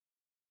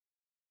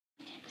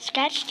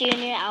Scratch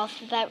Junior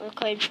Alphabet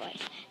Record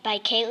Voice by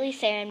Kaylee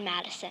Saren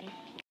Madison.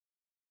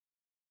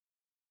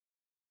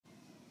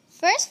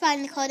 First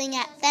find the coding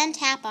app, then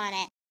tap on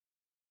it.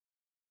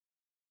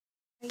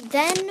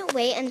 Then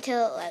wait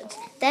until it loads.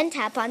 Then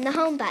tap on the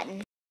Home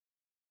button.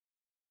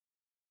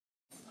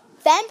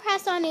 Then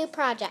press on New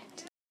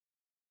Project.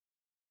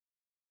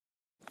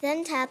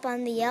 Then tap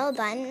on the yellow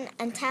button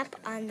and tap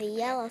on the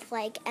yellow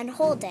flag and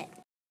hold it.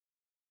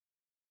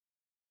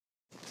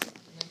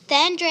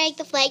 Then drag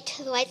the flag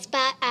to the white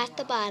spot at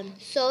the bottom,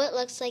 so it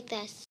looks like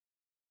this.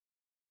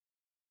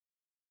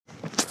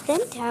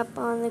 Then tap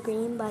on the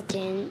green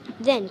button,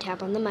 then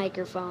tap on the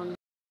microphone.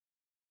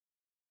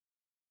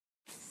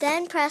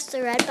 Then press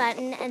the red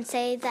button and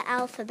say the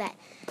alphabet.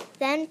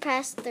 Then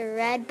press the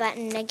red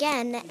button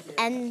again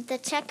and the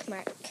check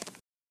mark.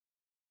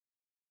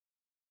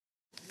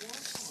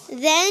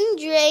 Then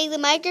drag the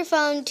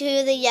microphone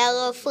to the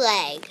yellow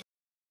flag,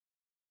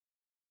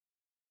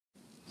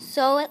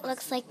 so it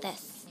looks like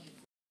this.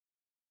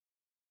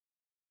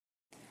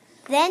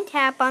 Then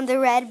tap on the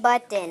red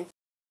button.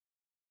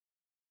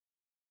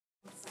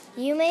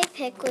 You may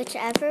pick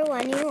whichever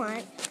one you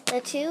want. The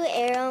 2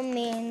 arrow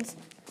means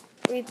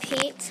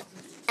repeat,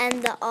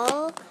 and the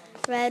all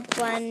red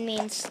one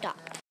means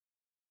stop.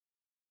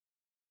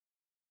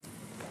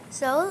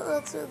 So it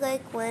looks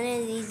like one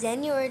of these,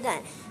 then you are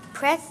done.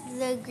 Press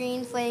the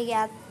green flag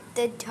at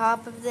the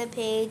top of the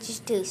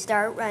page to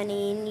start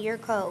running your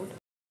code.